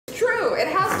It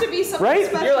has to be something Right?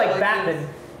 special. You're like Batman.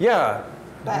 Yeah.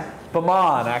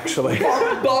 Baman, actually.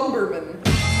 Bomberman.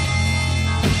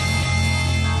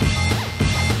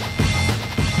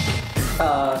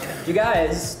 You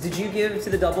guys, did you give to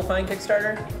the Double Fine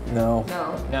Kickstarter? No.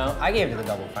 No. No, I gave to the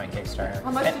Double Fine Kickstarter.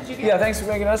 How much did you get? Yeah, thanks for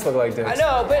making us look like this. I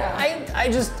know, but I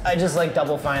just like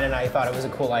Double Fine, and I thought it was a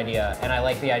cool idea, and I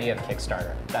like the idea of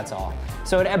Kickstarter. That's all.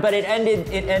 So, it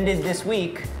ended this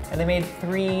week, and they made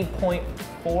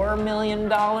 $3.4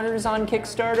 million on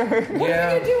Kickstarter. What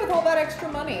are you gonna do with all that extra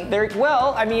money?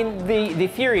 Well, I mean, the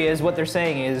theory is what they're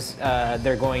saying is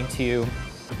they're going to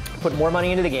put more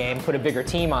money into the game, put a bigger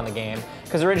team on the game,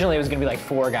 because originally it was gonna be like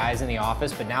 4 guys in the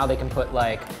office, but now they can put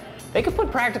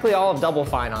practically all of Double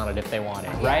Fine on it if they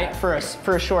wanted, right? For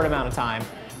a short amount of time.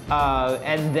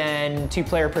 And then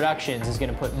 2-Player Productions is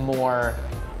gonna put more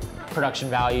production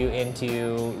value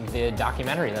into the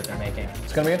documentary that they're making.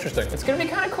 It's gonna be interesting. It's gonna be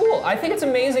kind of cool. I think it's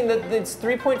amazing that it's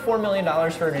 $3.4 million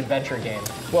for an adventure game.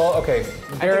 Well, okay,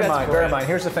 bear in mind,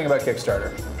 here's the thing about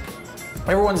Kickstarter.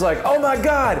 Everyone's like, oh my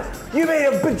God, you made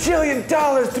 $1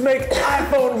 bajillion to make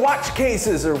iPhone watch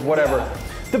cases or whatever.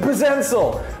 The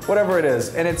Presensel, whatever it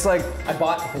is. And it's like, I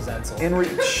bought the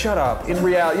Presensel. Shut up. In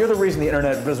reality, you're the reason the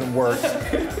internet doesn't work.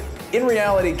 In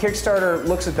reality, Kickstarter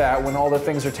looks at that when all the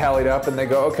things are tallied up and they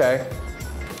go, okay.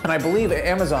 And I believe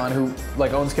Amazon, who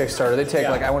owns Kickstarter, they take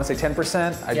I want to say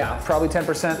 10%, probably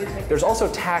 10%. There's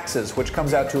also taxes, which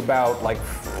comes out to about like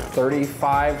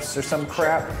 35 or some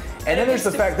crap. And then there's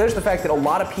the fact that a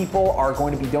lot of people are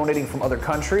going to be donating from other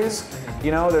countries.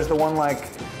 You know, there's the one I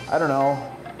don't know,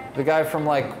 the guy from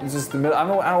just the middle. I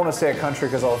don't want to say a country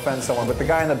because I'll offend someone, but the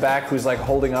guy in the back who's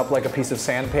holding up a piece of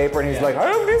sandpaper and he's like,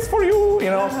 I have this for you. You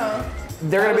know,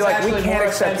 they're gonna be like, we can't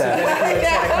accept that.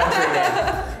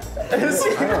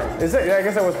 Is that? Yeah, I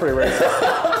guess that was pretty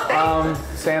racist.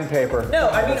 Sandpaper. No,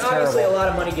 I mean, That's obviously terrible. a lot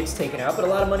of money gets taken out, but a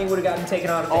lot of money would have gotten taken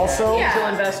out if they had angel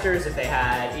investors, if they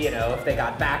had, if they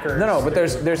got backers. No, but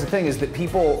there's the thing is that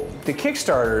the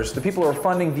Kickstarters, the people who are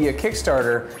funding via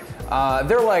Kickstarter,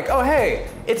 they're like, oh hey,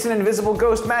 it's an invisible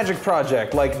ghost magic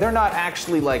project. They're not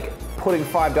actually putting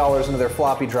 $5 into their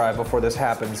floppy drive before this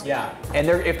happens. Yeah. And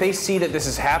if they see that this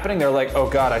is happening, they're like, oh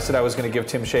God, I said I was going to give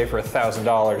Tim Schafer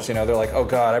 $1,000. You know, they're like, oh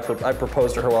God, I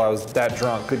proposed to her while I was that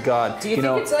drunk. Good God. Do you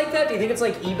think it's like that? Do you think it's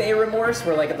like eBay remorse,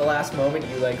 where at the last moment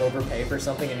you overpay for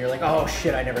something and you're like, oh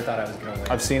shit, I never thought I was going to win?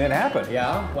 I've seen it happen.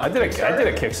 Yeah. I did a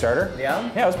Kickstarter.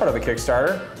 Yeah. Yeah, I was part of a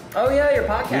Kickstarter. Oh yeah, your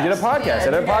podcast. You did a podcast. I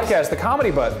did a podcast, The Comedy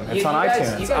Button. It's on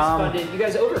iTunes. You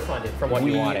guys overfunded from what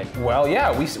you wanted. Well,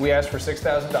 yeah, we asked for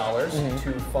 $6,000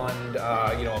 to fund,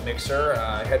 a mixer,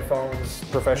 headphones,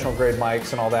 professional grade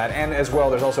mics, and all that. And as well,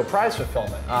 there's also prize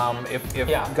fulfillment. If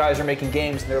guys are making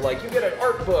games and they're like, you get an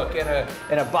art book and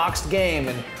a boxed game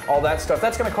and all that stuff,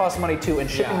 that's going to cost money too. And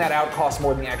shipping that out costs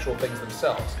more than the actual things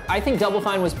themselves. I think Double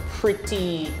Fine was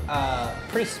pretty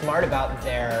smart about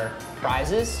their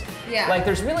prizes. Yeah.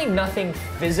 There's really nothing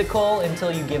physical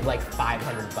until you give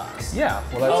 $500. Yeah.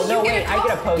 Well, that's I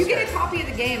get a poster. You get a copy of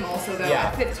the game also though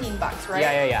at $15, right?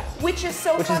 Yeah. Which is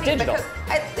so funny digital. because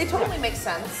it totally makes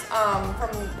sense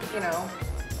from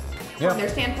their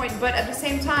standpoint, but at the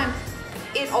same time,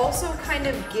 it also kind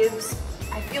of gives.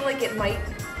 I feel like it might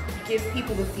give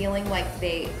people the feeling like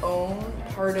they own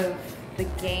part of the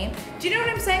game. Do you know what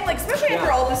I'm saying? Especially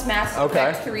after all this Mass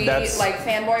Effect 3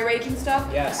 fanboy rage and stuff.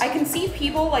 Yes. I can see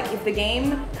people if the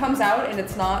game comes out and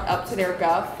it's not up to their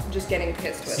guff, just getting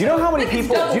pissed with it. Do you know how many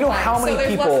people? Do you know how many so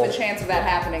people? There's less of a chance of that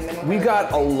happening than we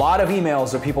got a lot of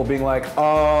emails of people being like,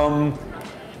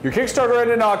 your Kickstarter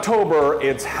ended in October.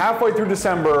 It's halfway through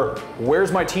December.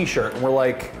 Where's my T-shirt? And we're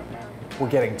like, we're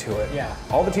getting to it. Yeah.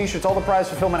 All the T-shirts, all the prize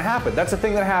fulfillment happened. That's a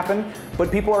thing that happened, but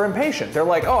people are impatient. They're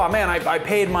like, oh man, I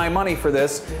paid my money for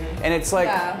this, and it's like,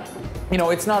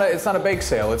 it's not a bake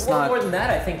sale. It's not. More than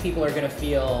that, I think people are going to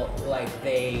feel like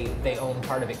they own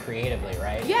part of it creatively,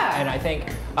 right? Yeah. And I think,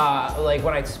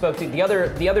 when I spoke to the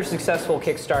other successful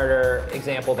Kickstarter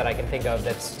example that I can think of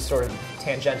that's sort of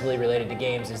tangentially related to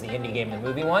games is the Indie Game the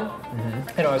Movie one.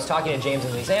 And I was talking to James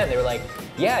and Lisanne. They were like,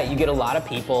 yeah, you get a lot of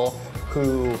people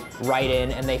who write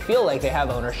in and they feel like they have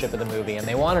ownership of the movie and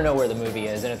they want to know where the movie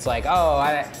is, and it's like, oh,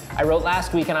 I wrote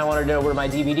last week and I wanted to know where my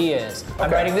DVD is. I'm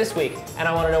writing this week and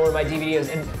I want to know where my DVD is,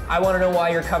 and I want to know why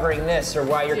you're covering this or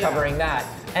why you're covering that.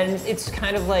 And it's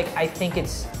kind of I think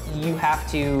you have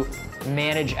to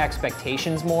manage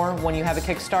expectations more when you have a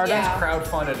Kickstarter. Yeah. It's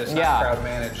crowdfunded, it's not crowd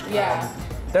managed. Yeah.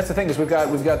 That's the thing is we've got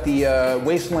the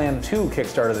Wasteland 2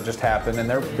 Kickstarter that just happened, and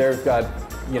they've got,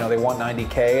 they want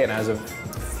 90K, and as of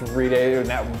 3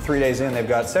 days in, they've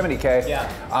got 70K. Yeah.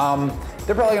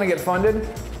 They're probably going to get funded.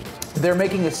 They're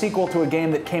making a sequel to a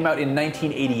game that came out in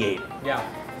 1988. Yeah.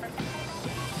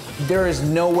 there is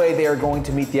no way they are going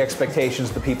to meet the expectations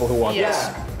of the people who want this.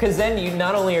 Because then you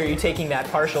not only are you taking that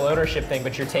partial ownership thing,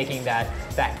 but you're taking that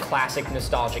classic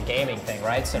nostalgic gaming thing,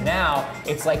 right? So now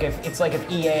it's like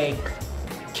if EA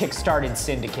kickstarted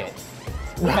Syndicate.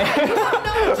 Right. You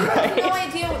have no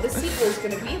idea what the sequel is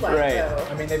going to be like, though.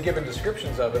 I mean, they've given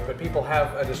descriptions of it, but people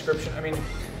have a description. I mean,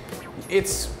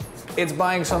 it's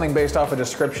buying something based off a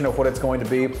description of what it's going to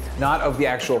be, not of the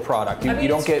actual product. You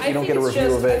don't get a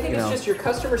review of it. I think it's just your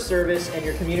customer service and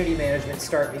your community management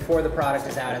start before the product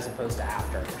is out, as opposed to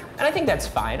after. And I think that's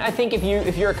fine. I think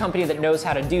if you're a company that knows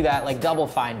how to do that, like Double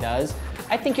Fine does,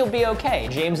 I think you'll be okay.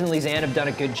 James and Lisanne have done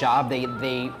a good job.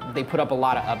 They put up a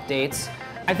lot of updates.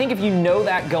 I think if you know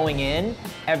that going in,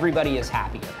 everybody is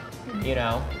happier. You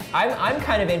know, I'm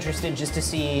kind of interested just to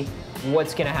see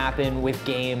what's going to happen with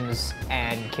games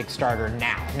and Kickstarter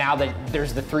now that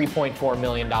there's the $3.4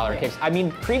 million Kickstarter. I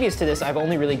mean, previous to this, I've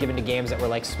only really given to games that were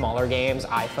like smaller games,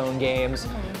 iPhone games,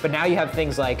 but now you have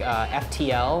things like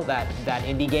FTL, that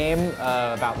indie game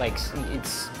about like,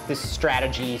 it's this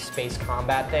strategy space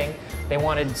combat thing. They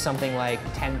wanted something like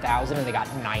 10,000 and they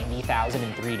got 90,000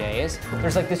 in 3 days.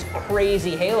 There's like this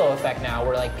crazy halo effect now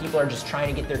where like people are just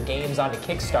trying to get their games onto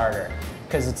Kickstarter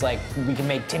because it's like, we can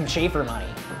make Tim Schafer money.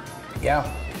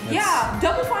 Yeah. Yeah,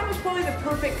 Double Fine was probably the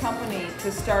perfect company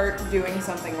to start doing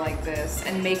something like this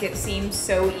and make it seem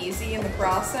so easy in the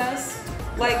process.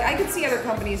 Like, I could see other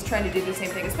companies trying to do the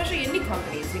same thing, especially indie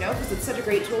companies, you know, because it's such a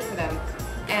great tool for them.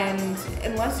 And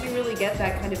unless you really get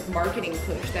that kind of marketing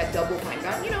push that Double Fine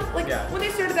got, you know, like when they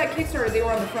started that Kickstarter, they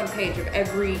were on the front page of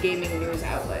every gaming news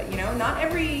outlet, you know? Not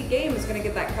every game is going to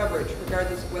get that coverage,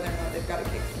 regardless of whether or not they've got a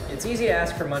Kickstarter. It's easy to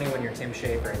ask for money when you're Tim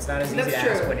Schafer. It's not as easy to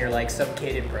ask when you're like some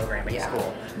kid in programming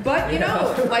school. But you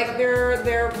know, like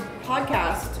their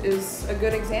podcast is a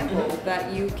good example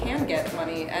that you can get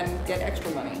money and get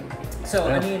extra money. So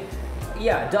I mean,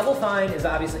 yeah, Double Fine is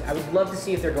obviously, I would love to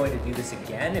see if they're going to do this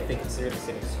again, if they consider this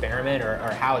an experiment or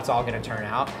how it's all going to turn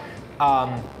out.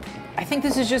 I think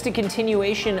this is just a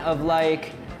continuation of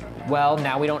like, well,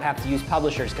 now we don't have to use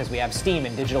publishers because we have Steam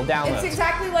and digital downloads. It's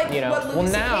exactly like what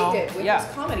Louis C.K. did with his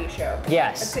comedy show.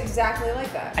 Yes. It's exactly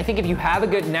like that. I think if you have a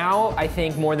good, now I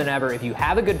think more than ever, if you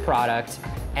have a good product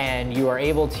and you are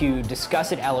able to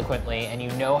discuss it eloquently and you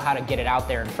know how to get it out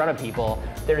there in front of people,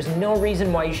 there's no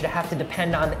reason why you should have to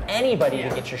depend on anybody to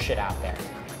get your shit out there.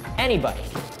 Anybody.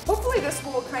 Hopefully this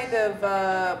will kind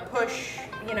of push,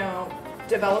 you know,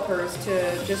 developers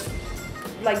to just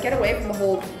like get away from the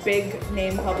whole big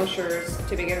name publishers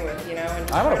to begin with, you know,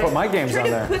 and I'm gonna put my games on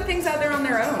there. Put things out there on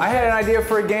their own. I had an idea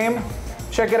for a game.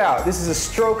 Check it out. This is a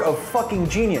stroke of fucking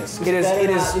genius.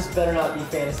 This better not be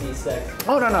Fantasy 6.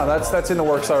 Oh no, that's in the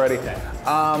works already.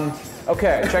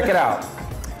 Okay, check it out.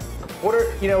 What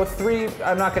are, you know,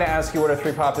 I'm not gonna ask you what are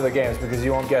 3 popular games because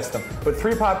you won't guess them, but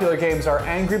 3 popular games are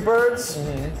Angry Birds,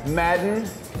 Madden,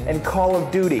 and Call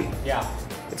of Duty. Yeah.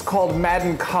 It's called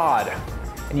Madden COD.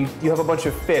 And you have a bunch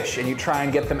of fish and you try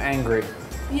and get them angry.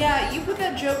 Yeah, you put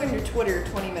that joke on your Twitter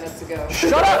 20 minutes ago.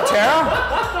 Shut up,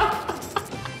 Tara!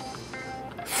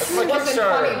 It wasn't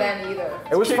funny then either.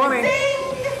 It was funny.